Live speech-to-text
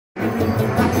Autos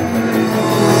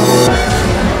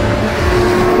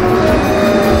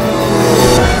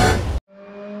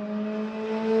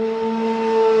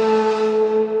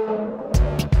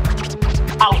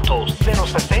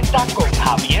 060 con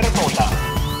Javier Mota.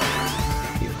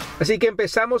 Así que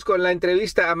empezamos con la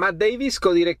entrevista a Matt Davis,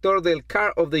 codirector del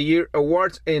Car of the Year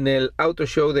Awards en el Auto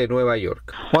Show de Nueva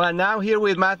York. Well, I'm now here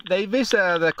with Matt Davis,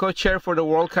 the co-chair for the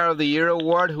World Car of the Year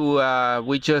Award, who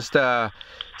we just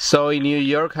saw in New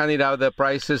York, handing out the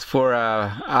prizes for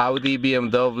Audi,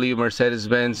 BMW,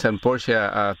 Mercedes-Benz, and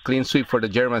Porsche, clean sweep for the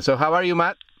Germans. So how are you,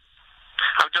 Matt?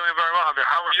 I'm doing very well, Javier.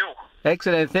 How are you?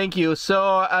 Excellent, thank you.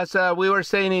 So as we were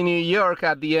saying in New York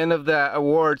at the end of the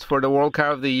awards for the World Car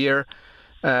of the Year,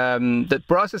 the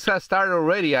process has started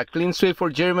already, a clean sweep for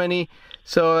Germany.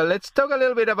 So let's talk a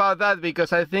little bit about that,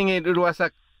 because I think it was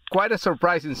quite a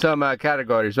surprise in some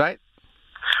categories, right?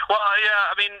 Well, yeah,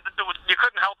 I mean, you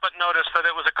couldn't help but notice that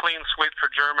it was a clean sweep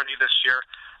for Germany this year.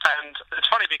 And it's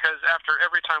funny because after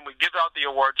every time we give out the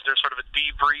awards, there's sort of a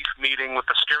debrief meeting with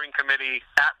the steering committee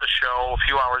at the show a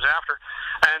few hours after.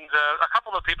 And a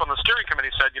couple of people in the steering committee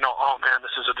said, oh man,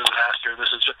 this is a disaster.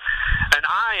 And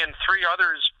I and three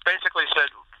others basically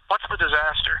said, what's the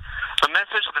disaster? The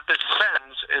message that this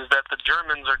sends is that the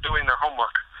Germans are doing their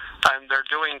homework, and they're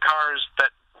doing cars that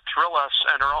thrill us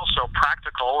and are also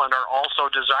practical and are also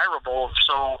desirable,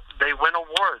 so they win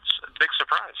awards. Big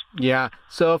surprise. Yeah.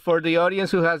 So for the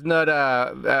audience who has not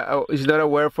is not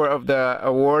aware of the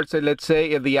awards, let's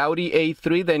say the Audi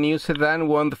A3, the new sedan,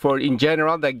 won in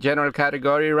general, the general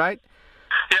category, right?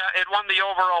 Yeah, it won the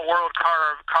overall World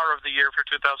Car of the Year for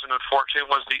 2014.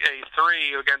 Was the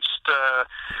A3 against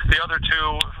the other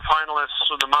two finalists,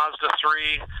 so the Mazda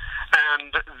 3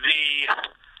 and the.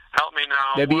 Help me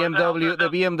now. The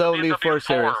BMW 4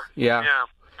 Series. Yeah.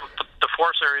 The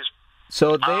 4 Series.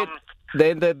 So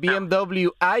then the BMW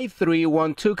i3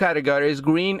 won two categories,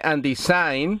 green and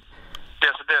design.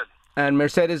 Yes, it did. And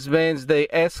Mercedes-Benz,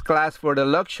 the S-Class for the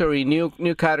luxury,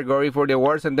 new category for the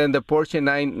awards, and then the Porsche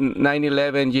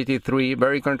 911 GT3,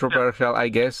 very controversial, I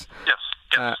guess.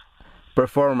 Yes.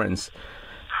 Performance.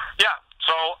 Yeah.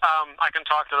 So I can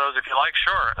talk to those if you like.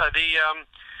 Sure.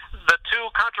 The two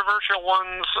controversial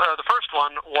ones, the first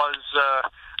one was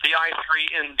the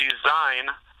i3 in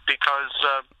design, because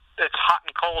it's hot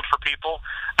and cold for people.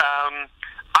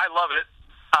 I love it.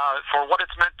 For what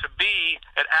it's meant to be,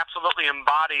 it absolutely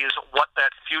embodies what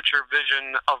that future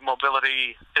vision of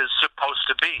mobility is supposed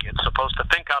to be. It's supposed to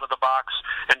think out of the box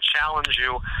and challenge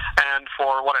you, and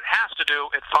for what it has to do,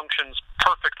 it functions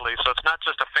perfectly. So it's not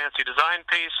just a fancy design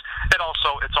piece,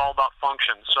 it's all about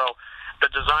function. So the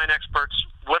design experts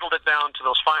whittled it down to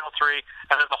those final three,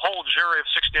 and then the whole jury of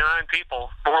 69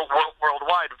 people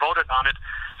worldwide voted on it.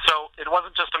 So it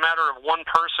wasn't just a matter of one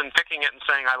person picking it and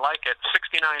saying, I like it.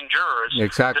 69 jurors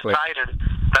decided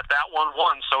that one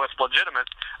won, so it's legitimate.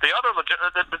 The other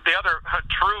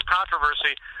true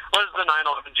controversy was the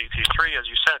 911 GT3, as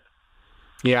you said.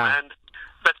 Yeah. And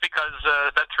that's because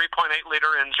that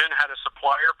 3.8-liter engine had a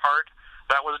supplier part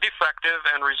that was defective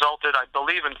and resulted, I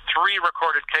believe, in 3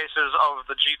 recorded cases of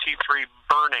the GT3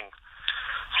 burning.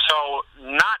 So,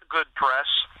 not good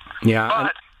press. Yeah.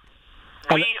 But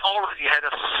we already had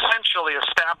essentially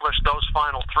established those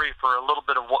final 3 for a little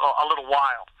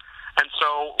while. And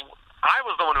so, I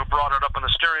was the one who brought it up on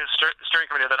the steering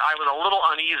committee that I was a little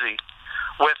uneasy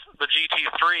with the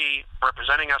GT3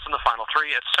 representing us in the final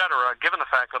 3, etc., given the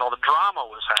fact that all the drama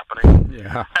was happening.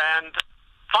 Yeah. And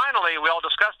finally, we all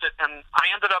discussed it, and I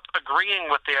ended up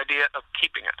agreeing with the idea of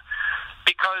keeping it.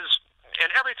 Because in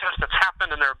every test that's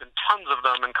happened, and there have been tons of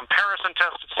them, and comparison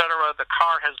tests, etc., the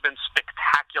car has been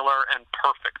spectacular and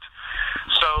perfect.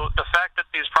 So the fact that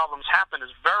these problems happen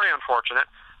is very unfortunate,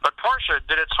 but Porsche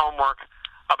did its homework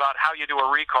about how you do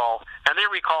a recall, and they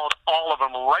recalled all of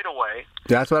them right away.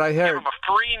 That's what I heard. Give them a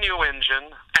free new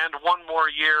engine and 1 more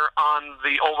year on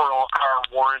the overall car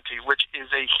warranty, which is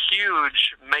a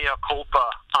huge mea culpa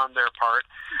on their part.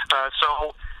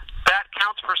 So that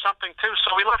counts for something too.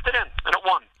 So we left it in, and it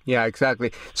won. Yeah,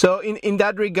 exactly. So in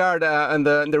that regard, and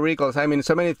the recalls, I mean,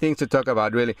 so many things to talk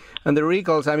about, really. And the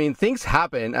recalls, I mean, things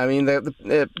happen. I mean,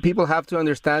 the people have to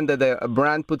understand that a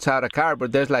brand puts out a car,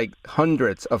 but there's like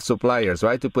hundreds of suppliers,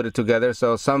 right, to put it together.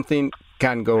 So something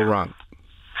can go wrong.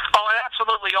 Oh, it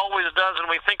absolutely always does. And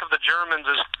we think of the Germans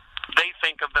as they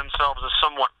think of themselves as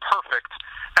somewhat perfect.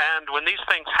 And when these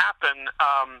things happen,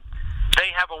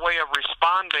 they have a way of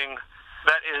responding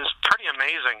that is pretty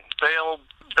amazing. They'll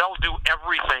do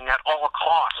everything at all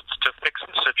costs to fix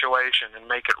the situation and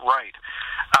make it right.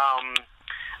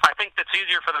 I think it's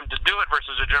easier for them to do it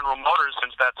versus a General Motors,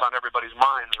 since that's on everybody's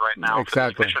minds right now.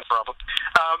 Exactly. For the emission problem.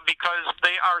 Because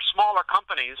they are smaller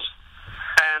companies,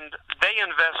 and they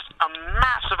invest a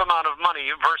massive amount of money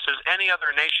versus any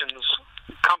other nation's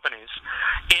companies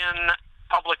in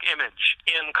public image,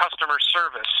 in customer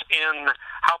service, in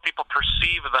how people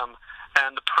perceive them,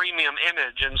 and the premium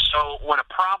image. And so when a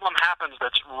problem happens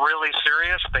that's really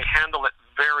serious, they handle it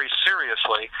very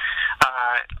seriously.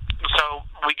 So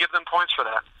we give them points for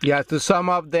that. Yeah, to sum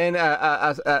up then,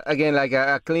 again, like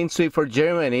a clean sweep for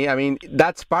Germany, I mean,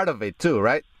 that's part of it too,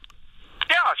 right?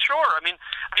 Yeah, sure. I mean,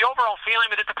 the overall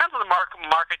feeling, it depends on the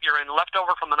market you're in.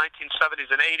 Leftover from the 1970s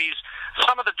and 80s,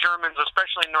 some of the Germans,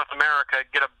 especially in North America,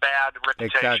 get a bad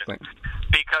reputation. Exactly.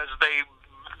 Because they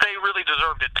really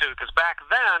deserved it too, because back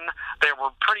then they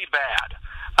were pretty bad.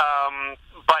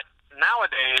 But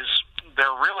nowadays,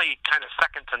 they're really kind of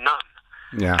second to none.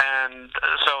 Yeah. And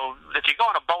so if you go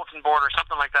on a bulletin board or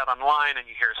something like that online and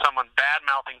you hear someone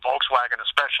bad-mouthing Volkswagen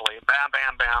especially, bam,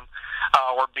 bam, bam,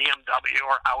 or BMW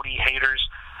or Audi haters,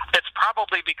 it's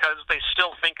probably because they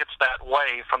still think it's that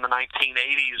way from the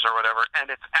 1980s or whatever, and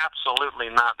it's absolutely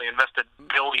not. They invested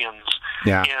billions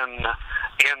in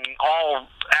all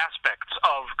aspects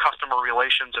of customer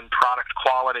relations and product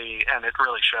quality, and it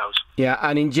really shows. Yeah,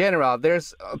 and in general,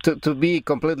 there's, to be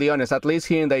completely honest, at least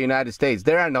here in the United States,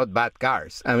 there are not bad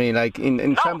cars. I mean, like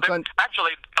in some countries...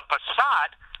 Actually, a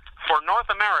Passat for North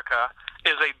America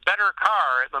is a better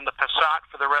car than the Passat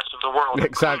for the rest of the world,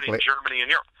 exactly, including Germany and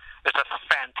Europe. It's a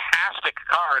fantastic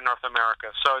car in North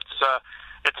America, so it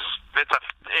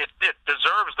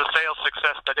deserves the sales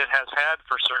success that it has had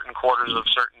for certain quarters of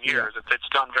certain years. Yeah. It's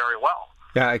done very well.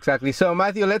 Yeah, exactly. So,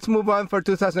 Matthew, let's move on for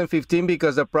 2015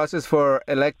 because the process for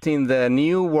electing the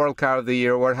new World Car of the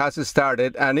Year Award has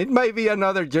started, and it might be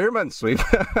another German sweep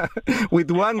with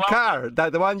one car,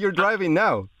 the one you're driving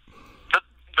now.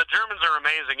 The Germans are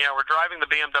amazing. Yeah, we're driving the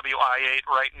BMW i8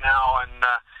 right now, and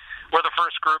we're the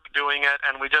first group doing it,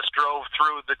 and we just drove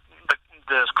through the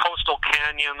coastal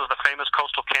canyons, the famous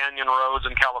coastal canyon roads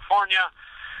in California,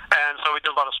 and so we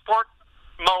did a lot of sport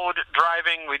mode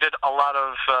driving. We did a lot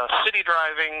of city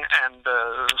driving and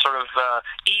sort of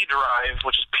e-drive,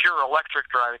 which is pure electric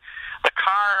driving. The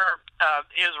car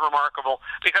is remarkable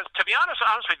because, to be honest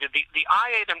with you, the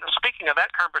i8, and speaking of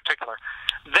that car in particular,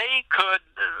 they could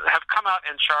have come out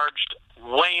and charged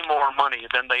way more money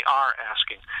than they are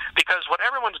asking, because what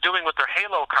everyone's doing with their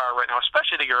Halo car right now,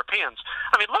 especially the Europeans,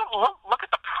 I mean, look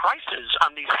at the prices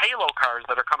on these Halo cars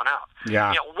that are coming out. Yeah.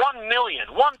 You know, 1 million,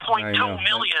 1.2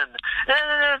 million.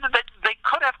 They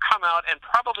could have come out and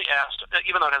probably asked,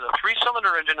 even though it has a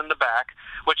 3-cylinder engine in the back,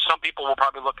 which some people will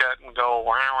probably look at and go,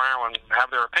 wow, wow, and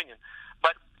have their opinion.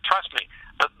 But trust me,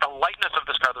 the lightness of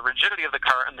this car, the rigidity of the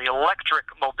car, and the electric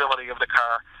mobility of the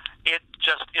car, it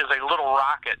just is a little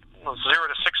rocket, 0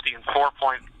 to 60 in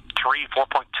 4.2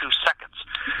 seconds.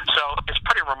 So it's a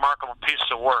pretty remarkable piece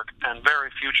of work and very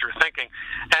future thinking.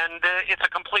 And it's a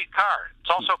complete car.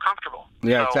 It's also comfortable.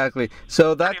 Yeah, exactly.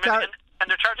 So that car... And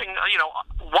they're charging,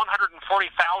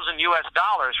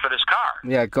 $140,000 for this car.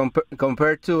 Yeah,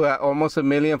 compared to almost $1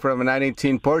 million from a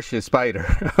 1918 Porsche Spider.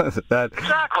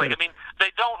 Exactly. I mean, they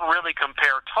don't really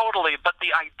compare totally, but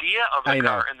the idea of the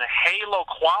car and the halo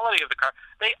quality of the car,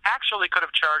 they actually could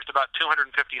have charged about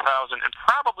 $250,000 and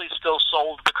probably still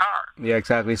sold the car. Yeah,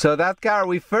 exactly. So that car,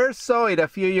 we first saw it a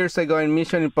few years ago in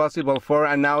Mission Impossible 4,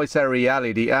 and now it's a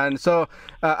reality. And so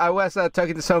I was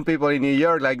talking to some people in New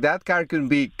York, like that car could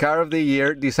be Car of the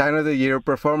Year, Design of the Year,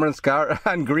 Performance Car,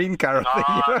 and Green Car of the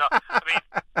Year. No. I mean,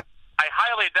 I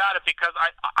highly doubt it because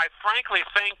I frankly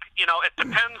think, it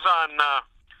depends on...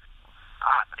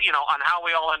 on how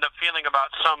we all end up feeling about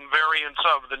some variants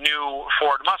of the new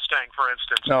Ford Mustang, for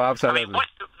instance. No, absolutely. I mean,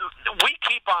 we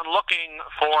keep on looking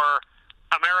for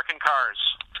American cars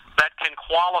that can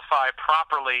qualify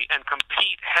properly and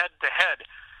compete head-to-head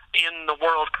in the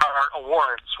World Car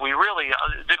Awards. We really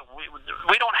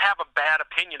we don't have a bad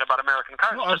opinion about American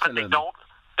cars. No, absolutely.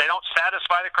 They don't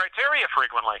satisfy the criteria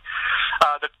frequently.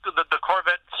 The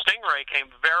Corvette Stingray came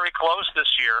very close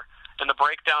this year. In the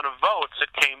breakdown of votes,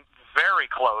 it came very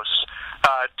close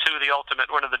to the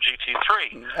ultimate win of the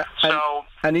GT3.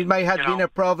 And it might have been a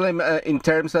problem in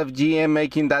terms of GM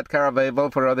making that car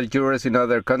available for other jurors in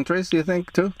other countries, you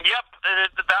think, too? Yep,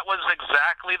 that was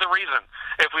exactly the reason.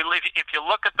 If you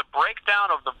look at the breakdown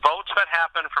of the votes that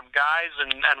happened from guys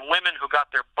and women who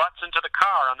got their butts into the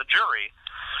car on the jury,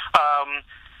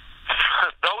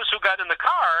 those who got in the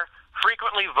car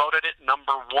frequently voted it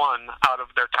number 1 out of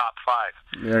their top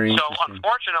 5. Very so interesting.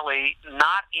 unfortunately,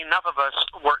 not enough of us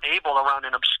were able around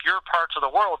in obscure parts of the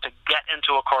world to get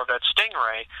into a Corvette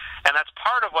Stingray, and that's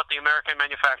part of what the American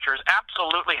manufacturers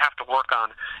absolutely have to work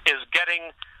on, is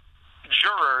getting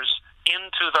jurors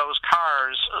into those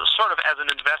cars sort of as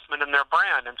an investment in their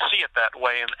brand and see it that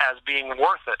way and as being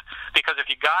worth it. Because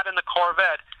if you got in the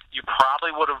Corvette, you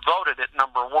probably would have voted it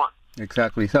number 1.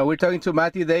 Exactly. So we're talking to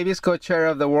Matthew Davis, co-chair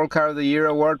of the World Car of the Year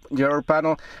Award, your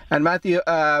panel. And Matthew,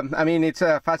 I mean, it's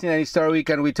a fascinating story. We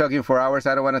can be talking for hours.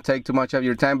 I don't want to take too much of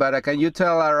your time, but can you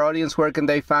tell our audience where can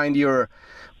they find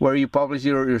where you publish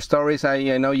your stories?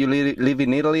 I know you live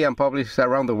in Italy and publish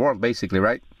around the world, basically,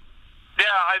 right? Yeah,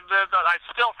 I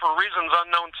still, for reasons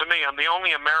unknown to me, I'm the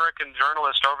only American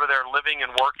journalist over there living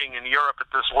and working in Europe at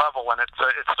this level, and it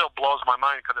still blows my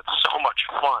mind because it's so much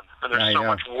fun and there's so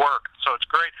much work, so it's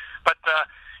great. But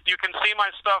you can see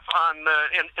my stuff on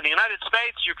in the United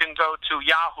States. You can go to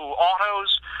Yahoo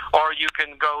Autos, or you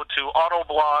can go to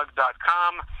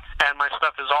autoblog.com, and my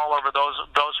stuff is all over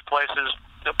those places.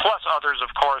 Plus others, of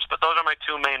course, but those are my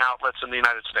 2 main outlets in the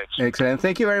United States. Excellent.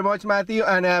 Thank you very much, Matthew.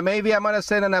 And maybe I'm going to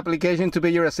send an application to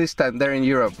be your assistant there in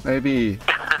Europe. Maybe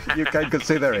you can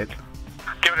consider it.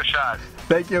 Give it a shot.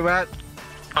 Thank you, Matt.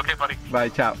 Okay, buddy. Bye,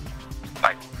 chao.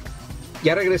 Bye.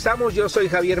 Ya regresamos. Yo soy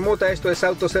Javier Mota. Esto es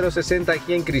Auto 060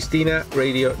 aquí en Cristina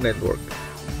Radio Network.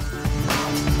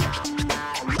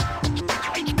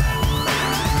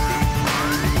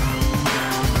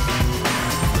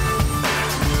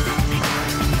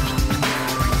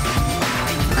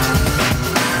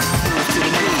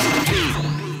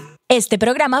 Este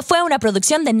programa fue una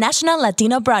producción de National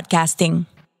Latino Broadcasting.